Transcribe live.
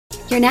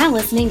You're now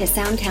listening to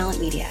Sound Talent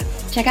Media.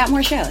 Check out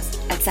more shows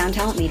at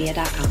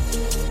soundtalentmedia.com.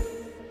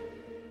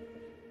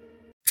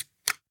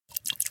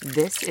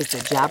 This is the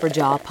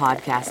Jabberjaw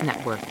Podcast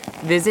Network.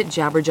 Visit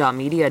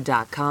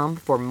jabberjawmedia.com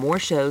for more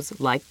shows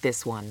like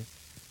this one.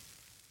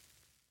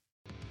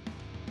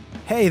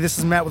 Hey, this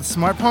is Matt with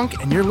Smart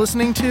Punk, and you're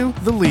listening to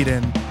The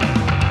Lead-In.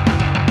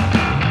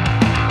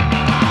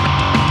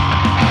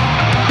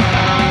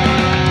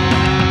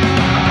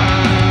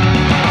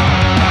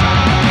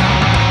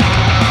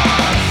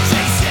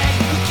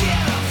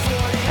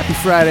 Happy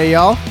Friday,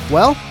 y'all.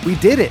 Well, we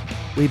did it.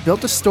 We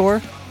built a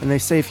store, and they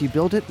say if you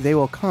build it, they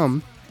will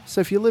come.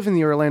 So if you live in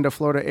the Orlando,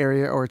 Florida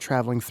area or are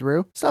traveling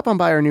through, stop on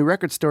by our new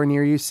record store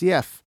near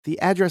UCF. The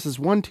address is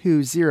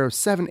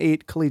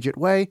 12078 Collegiate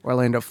Way,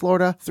 Orlando,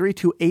 Florida,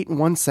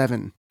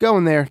 32817. Go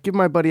in there, give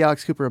my buddy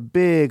Alex Cooper a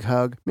big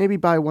hug, maybe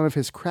buy one of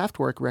his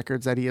Kraftwerk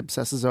records that he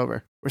obsesses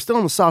over. We're still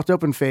in the soft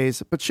open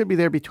phase, but should be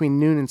there between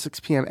noon and 6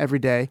 p.m. every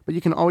day, but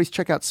you can always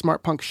check out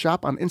Smart Punk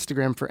Shop on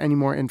Instagram for any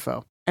more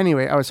info.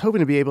 Anyway, I was hoping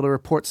to be able to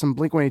report some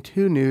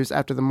Blink-182 news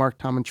after the Mark,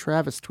 Tom, and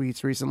Travis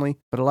tweets recently,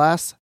 but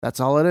alas, that's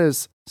all it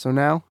is. So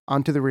now,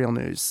 on to the real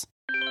news.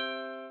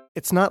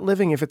 It's Not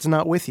Living If It's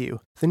Not With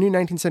You. The new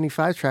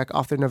 1975 track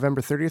off their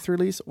November 30th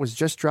release was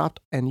just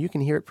dropped, and you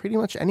can hear it pretty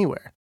much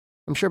anywhere.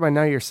 I'm sure by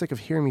now you're sick of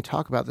hearing me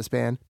talk about this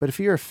band, but if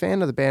you're a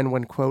fan of the band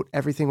when, quote,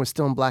 everything was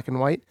still in black and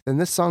white, then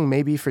this song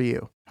may be for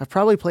you. I've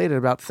probably played it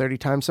about 30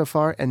 times so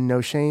far, and no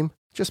shame.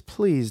 Just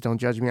please don't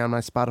judge me on my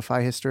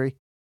Spotify history.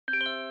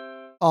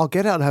 All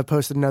Get Out have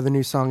posted another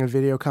new song and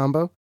video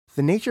combo.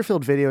 The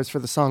nature-filled video is for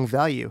the song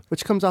Value,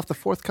 which comes off the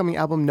forthcoming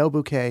album No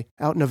Bouquet,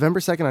 out November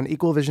 2nd on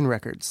Equal Vision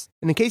Records.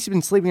 And in case you've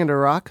been sleeping under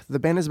a rock, the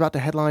band is about to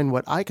headline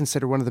what I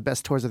consider one of the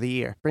best tours of the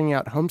year, bringing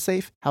out Home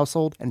Safe,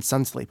 Household, and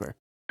Sunsleeper.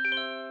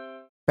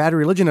 Bad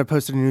Religion have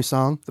posted a new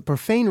song. The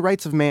Profane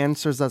Rights of Man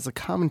serves as a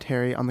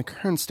commentary on the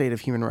current state of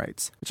human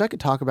rights, which I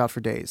could talk about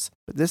for days.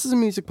 But this is a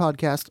music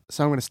podcast,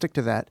 so I'm going to stick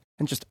to that,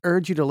 and just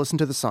urge you to listen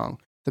to the song.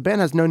 The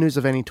band has no news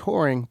of any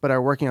touring, but are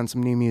working on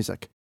some new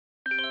music.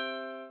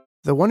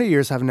 The Wonder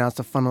Years have announced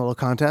a fun little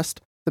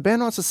contest. The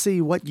band wants to see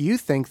what you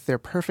think their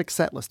perfect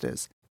set list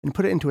is, and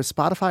put it into a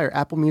Spotify or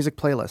Apple Music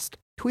playlist.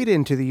 Tweet it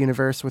into the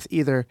universe with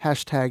either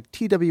hashtag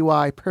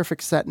TWI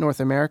Perfect Set North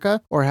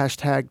America or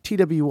hashtag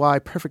TWI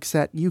Perfect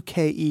Set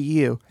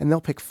UKEU, and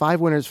they'll pick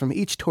 5 winners from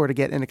each tour to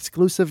get an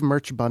exclusive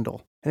merch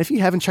bundle. And if you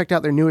haven't checked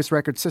out their newest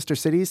record, Sister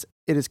Cities,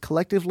 it is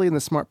collectively in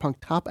the Smart Punk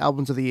top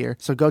albums of the year,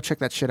 so go check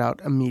that shit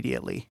out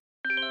immediately.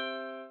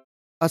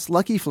 Us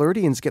lucky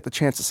Floridians get the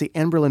chance to see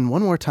Anberlin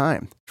one more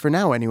time. For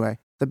now, anyway.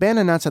 The band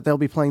announced that they'll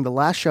be playing the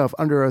last show of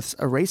Under Oath's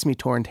Erase Me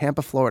tour in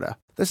Tampa, Florida.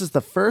 This is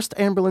the first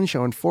Anberlin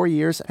show in 4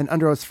 years and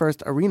Under Oath's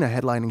first arena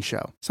headlining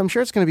show, so I'm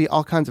sure it's going to be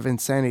all kinds of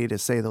insanity to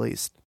say the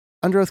least.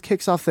 Under Oath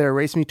kicks off their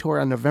Erase Me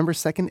tour on November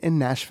 2nd in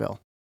Nashville.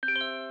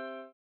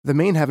 The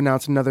Maine have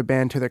announced another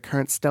band to their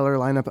current stellar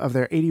lineup of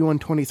their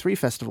 8123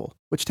 festival,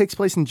 which takes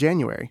place in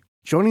January.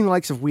 Joining the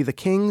likes of We the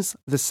Kings,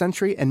 The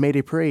Century, and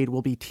Mayday Parade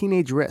will be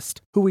Teenage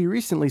Wrist, who we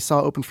recently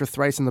saw open for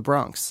Thrice in the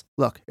Bronx.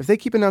 Look, if they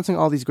keep announcing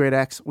all these great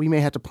acts, we may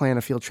have to plan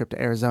a field trip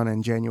to Arizona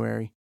in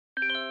January.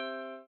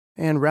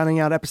 And rounding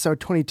out episode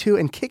 22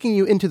 and kicking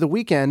you into the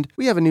weekend,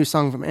 we have a new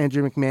song from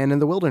Andrew McMahon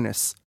and the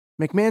Wilderness.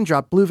 McMahon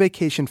dropped Blue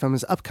Vacation from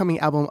his upcoming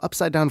album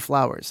Upside Down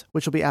Flowers,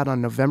 which will be out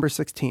on November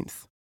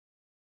 16th.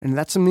 And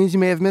that's some news you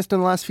may have missed in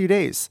the last few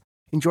days.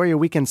 Enjoy your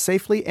weekend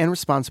safely and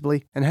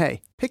responsibly, and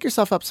hey, pick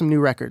yourself up some new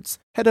records.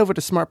 Head over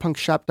to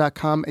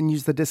smartpunkshop.com and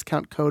use the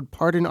discount code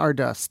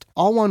PARDONOURDUST,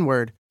 all one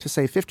word, to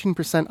save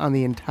 15% on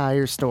the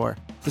entire store.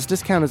 This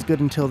discount is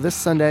good until this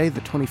Sunday, the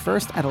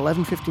 21st at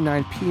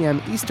 11:59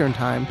 p.m. Eastern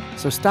Time,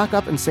 so stock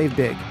up and save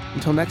big.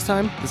 Until next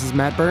time, this is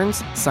Matt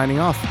Burns, signing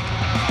off.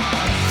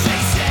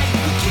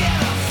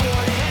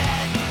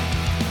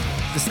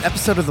 This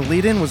episode of The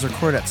Lead-In was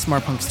recorded at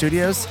Smart Punk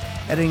Studios,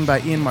 editing by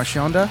Ian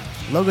Marchionda,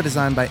 logo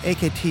design by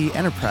AKT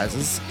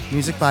Enterprises,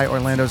 music by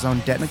Orlando's own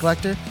Debt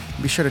Neglector.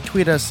 Be sure to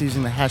tweet us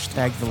using the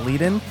hashtag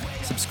TheLeadIn,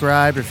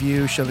 subscribe,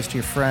 review, show this to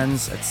your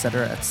friends,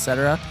 etc.,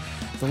 etc.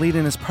 The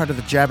Lead-In is part of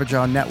the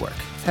Jabberjaw Network.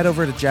 Head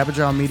over to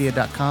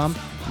jabberjawmedia.com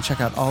and check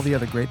out all the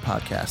other great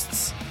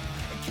podcasts.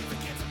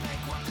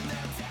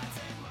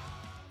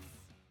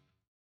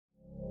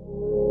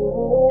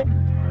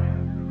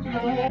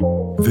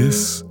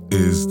 This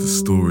is the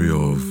story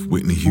of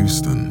Whitney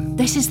Houston.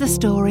 This is the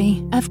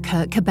story of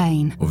Kurt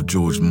Cobain. Of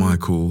George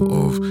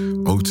Michael, of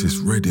Otis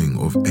Redding,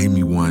 of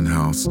Amy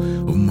Winehouse,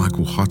 of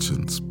Michael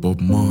Hutchence, Bob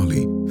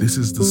Marley. This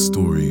is the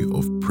story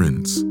of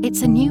Prince.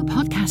 It's a new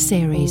podcast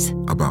series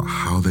about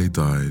how they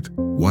died,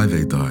 why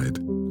they died,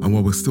 and why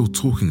we're still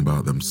talking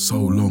about them so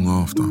long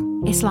after.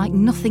 It's like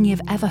nothing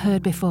you've ever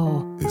heard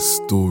before. It's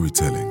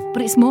storytelling.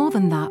 But it's more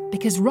than that,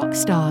 because rock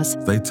stars,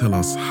 they tell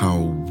us how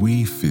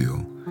we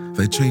feel.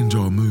 They change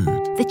our mood.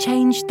 They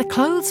change the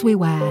clothes we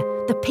wear,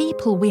 the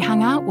people we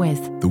hang out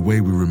with, the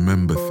way we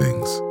remember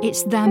things.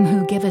 It's them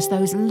who give us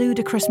those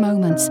ludicrous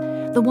moments,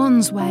 the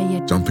ones where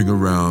you're jumping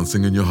around,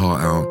 singing your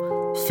heart out,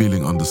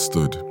 feeling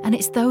understood. And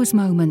it's those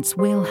moments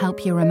we'll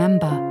help you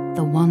remember,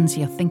 the ones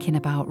you're thinking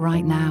about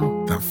right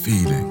now. That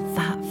feeling.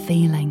 That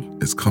feeling.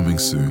 It's coming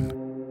soon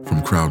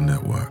from Crowd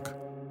Network.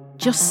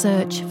 Just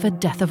search for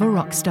Death of a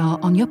Rock Star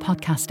on your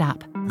podcast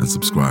app. And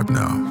subscribe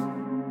now.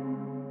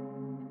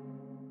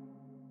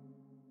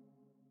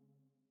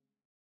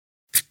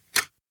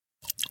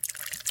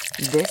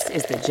 This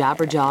is the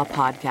Jabberjaw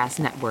Podcast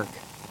Network.